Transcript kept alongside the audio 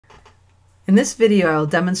In this video, I will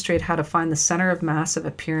demonstrate how to find the center of mass of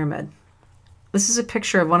a pyramid. This is a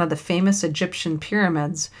picture of one of the famous Egyptian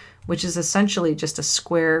pyramids, which is essentially just a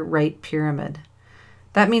square right pyramid.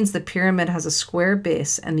 That means the pyramid has a square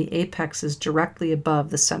base and the apex is directly above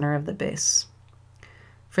the center of the base.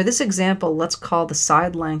 For this example, let's call the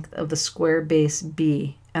side length of the square base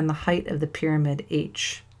B and the height of the pyramid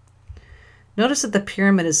H. Notice that the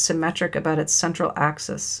pyramid is symmetric about its central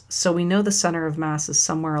axis, so we know the center of mass is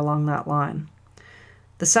somewhere along that line.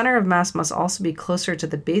 The center of mass must also be closer to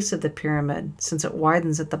the base of the pyramid since it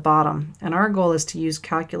widens at the bottom, and our goal is to use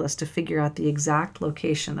calculus to figure out the exact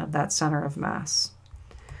location of that center of mass.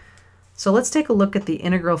 So let's take a look at the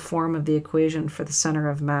integral form of the equation for the center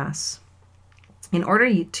of mass. In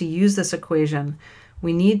order to use this equation,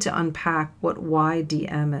 we need to unpack what y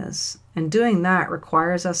dm is, and doing that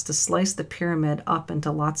requires us to slice the pyramid up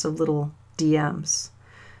into lots of little dm's.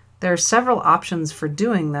 There are several options for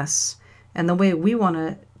doing this, and the way we want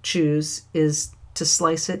to choose is to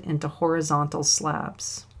slice it into horizontal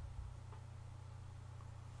slabs.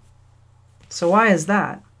 So why is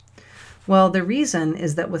that? Well, the reason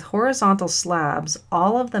is that with horizontal slabs,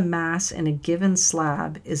 all of the mass in a given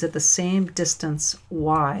slab is at the same distance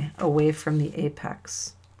y away from the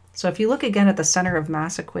apex. So if you look again at the center of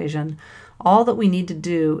mass equation, all that we need to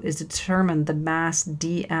do is determine the mass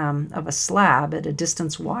dm of a slab at a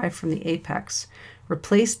distance y from the apex.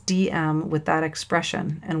 Replace dm with that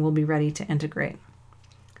expression and we'll be ready to integrate.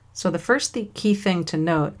 So the first key thing to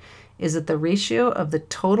note is that the ratio of the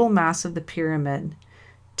total mass of the pyramid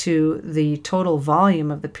to the total volume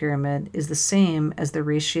of the pyramid is the same as the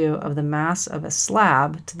ratio of the mass of a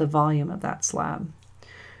slab to the volume of that slab.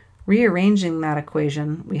 Rearranging that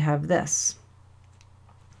equation, we have this.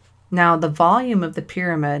 Now the volume of the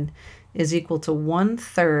pyramid is equal to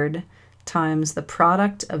 1/3 times the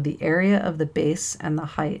product of the area of the base and the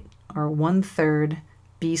height, or 1/3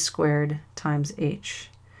 b squared times h.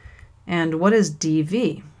 And what is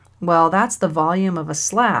dv? Well, that's the volume of a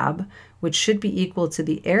slab, which should be equal to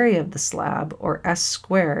the area of the slab, or s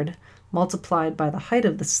squared, multiplied by the height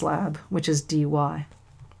of the slab, which is dy.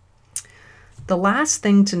 The last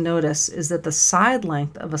thing to notice is that the side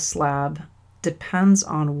length of a slab depends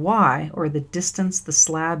on y, or the distance the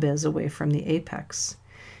slab is away from the apex.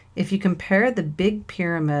 If you compare the big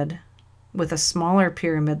pyramid with a smaller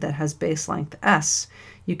pyramid that has base length s,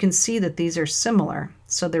 you can see that these are similar,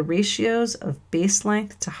 so the ratios of base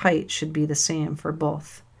length to height should be the same for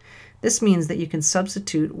both. This means that you can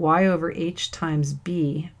substitute y over h times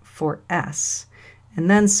b for s, and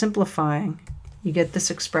then simplifying, you get this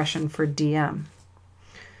expression for dm.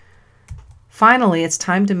 Finally, it's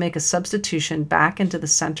time to make a substitution back into the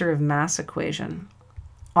center of mass equation.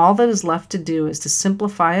 All that is left to do is to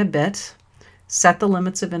simplify a bit, set the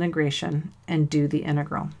limits of integration, and do the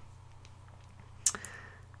integral.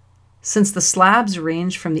 Since the slabs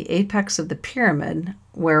range from the apex of the pyramid,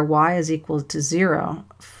 where y is equal to 0,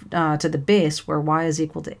 to the base, where y is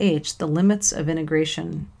equal to h, the limits of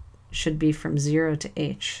integration should be from 0 to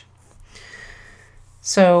h.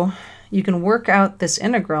 So you can work out this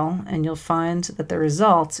integral, and you'll find that the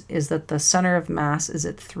result is that the center of mass is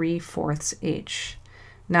at 3/4 h.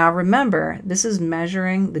 Now remember, this is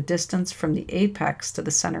measuring the distance from the apex to the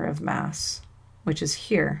center of mass, which is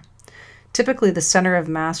here. Typically, the center of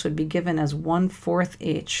mass would be given as 1/4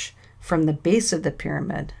 h from the base of the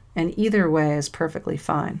pyramid, and either way is perfectly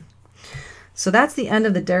fine. So that's the end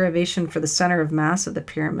of the derivation for the center of mass of the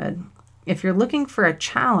pyramid. If you're looking for a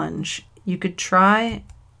challenge, you could try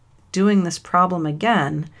doing this problem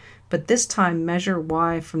again, but this time measure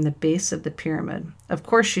y from the base of the pyramid. Of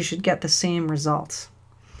course, you should get the same result.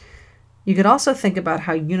 You could also think about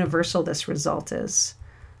how universal this result is.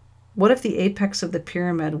 What if the apex of the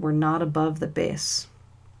pyramid were not above the base?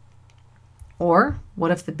 Or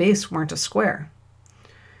what if the base weren't a square?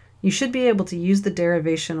 You should be able to use the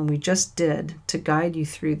derivation we just did to guide you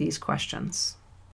through these questions.